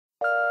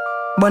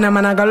But a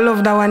man I gonna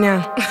love that one,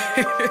 yeah.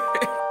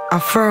 A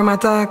firm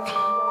attack.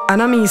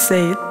 And I me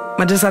say it,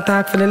 I just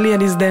attack for the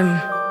ladies them.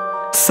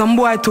 Some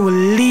boy too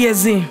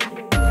lazy.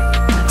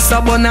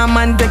 So Bona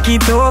man take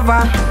it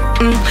over.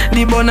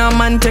 The Bona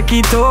man take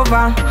it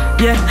over.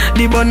 Yeah,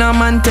 the Bona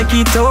man take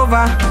it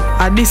over.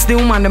 And this the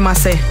woman them a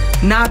say.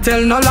 Nah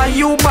tell no lie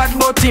you bad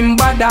but him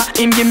badder.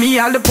 Him give me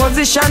all the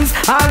positions,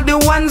 all the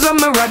ones on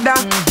my radar.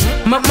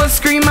 Make me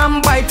scream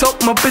and bite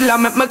up my pillar.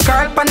 Make me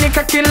call panic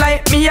a kill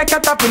like me a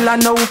caterpillar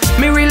now.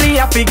 Me really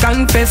happy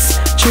confess.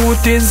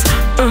 Truth is,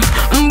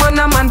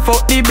 Bona man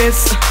fuck the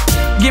best.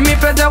 Give me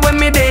pleasure when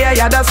me there,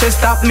 yeah, that's say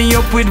stop me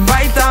up with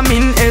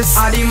vitamin S.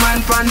 All the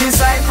man from the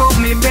side fuck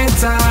me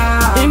better.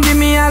 Him give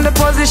me all the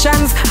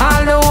positions,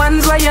 all the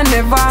ones where you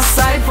never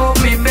side fuck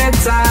me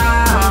better.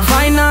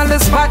 Find all the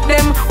spot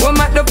them, we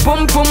make the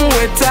pum pum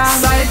wetter.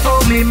 Side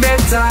fuck me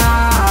better.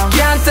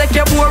 Can't take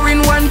your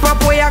boring one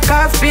pop where you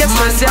cause space.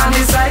 Man on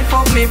the side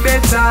fuck me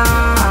better.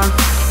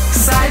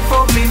 Side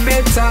fuck me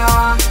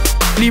better.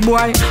 The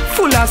boy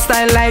full of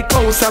style like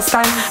house of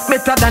style.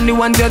 Better than the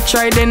ones you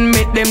try then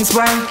make them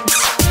smile.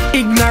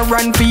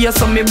 Ignorant for you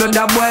so me blood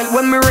a boil.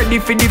 When me ready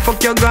for the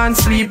fuck you gone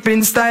sleep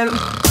in style.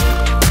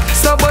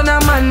 So Bona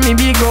man me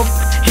big up.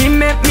 He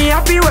make me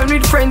happy when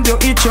with friends you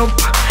itch up.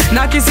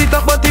 Now kiss it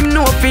up but him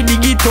know fi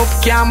dig it up.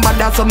 Can't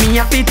bother so me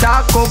happy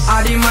talk up.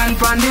 All the man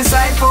from the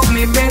side fuck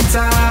me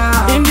better.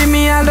 Him give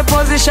me all the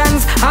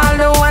positions, all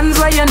the ones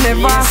where you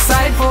never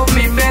side fuck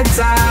me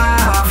better.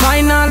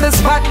 Find all the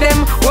spot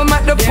them, we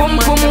make the pum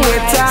pum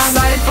wetter.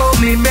 Side fuck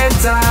me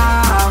better.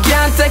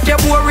 Can't take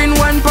your boring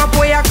one pop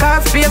where you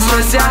cause space.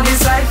 Man on the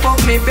side fuck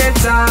me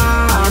better.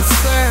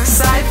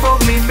 Side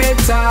fuck me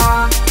better.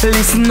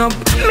 Listen up,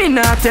 me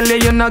not tell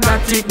you not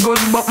got it good,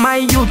 but my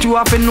youth you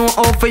have to know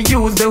how to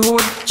use the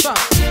hood.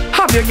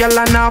 Have your girl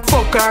and a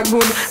fuck her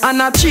good,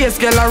 and a chase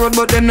girl a road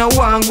but them no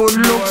want good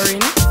looks.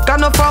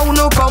 Can no found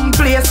no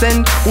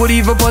complacent. Would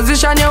even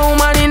position your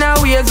woman in a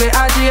ways we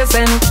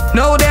adjacent.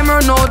 Now them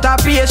run out of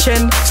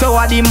patience. So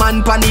a the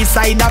man pan the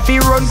side of he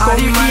run come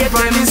the man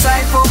pan the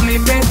side fuck me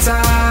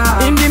better.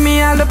 Him give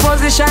me all the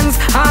positions,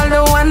 all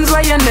the ones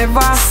where you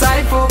never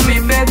side fuck me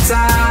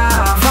better.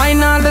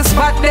 Find all the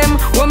spot them,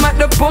 we make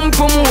the pum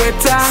pum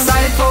wetter.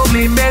 Side fuck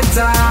me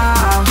better.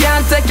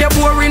 Can't take your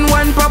boring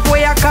one pop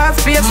where you cause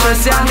space. Man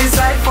on the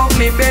side fuck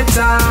me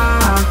better.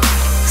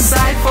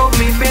 Side fuck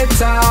me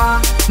better.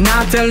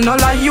 Now tell no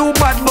lie you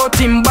bad but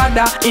him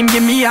badder. Him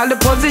give me all the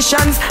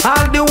positions,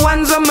 all the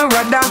ones on my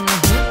radar.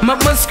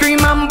 Make me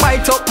scream and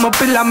bite up my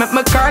pillar. Make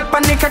me call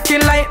panic a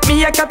kill like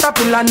me a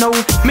caterpillar now.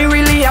 Me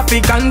really happy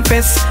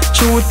confess.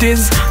 Truth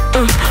is,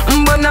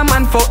 Bona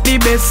man fuck the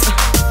best.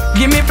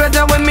 Give me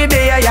pleasure when me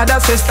there, yeah,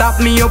 that's say stop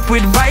me up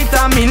with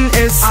vitamin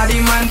S. All the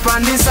man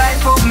from the side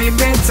fuck me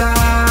better.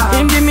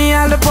 Him give me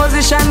all the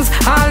positions,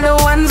 all the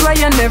ones where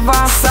you never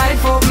side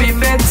fuck me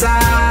better.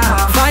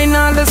 Find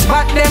all the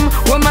spot them,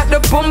 we make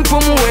the pum pum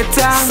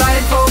wetter.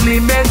 Side fuck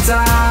me better.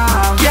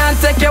 Can't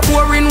take your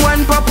boring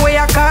one pop where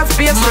you cause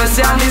space.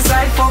 Man on the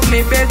side fuck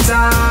me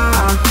better.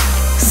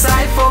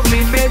 Side fuck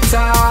me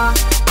better.